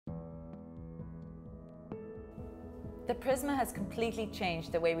The Prizma has completely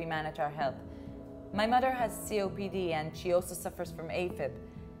changed the way we manage our health. My mother has COPD and she also suffers from AFib.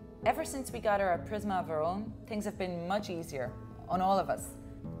 Ever since we got her a Prizma of our own, things have been much easier on all of us.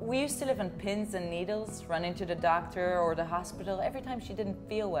 We used to live on pins and needles, run into the doctor or the hospital every time she didn't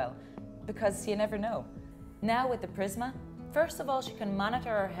feel well, because you never know. Now with the Prizma, first of all, she can monitor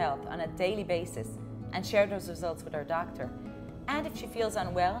her health on a daily basis and share those results with her doctor. And if she feels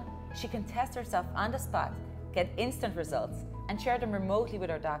unwell, she can test herself on the spot, get instant results, and share them remotely with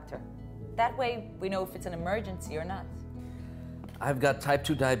her doctor. That way, we know if it's an emergency or not. I've got type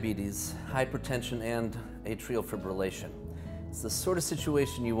 2 diabetes, hypertension, and atrial fibrillation. It's the sort of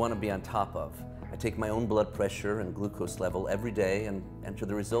situation you want to be on top of. I take my own blood pressure and glucose level every day and enter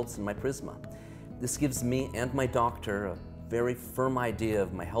the results in my Prizma. This gives me and my doctor a very firm idea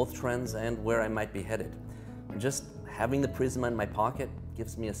of my health trends and where I might be headed. And just having the Prizma in my pocket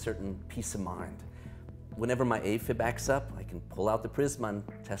gives me a certain peace of mind. Whenever my AFib acts up, I can pull out the Prizma and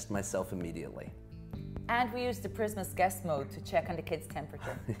test myself immediately. And we use the Prizma's guest mode to check on the kids'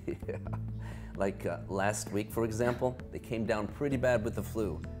 temperature. Yeah. Like last week, for example, they came down pretty bad with the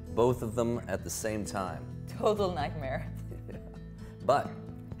flu, both of them at the same time. Total nightmare. Yeah. But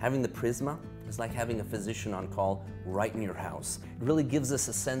having the Prizma is like having a physician on call right in your house. It really gives us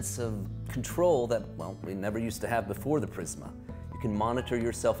a sense of control that, well, we never used to have before the Prizma. You can monitor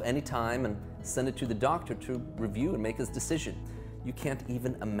yourself anytime and send it to the doctor to review and make his decision. You can't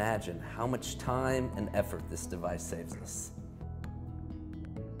even imagine how much time and effort this device saves us.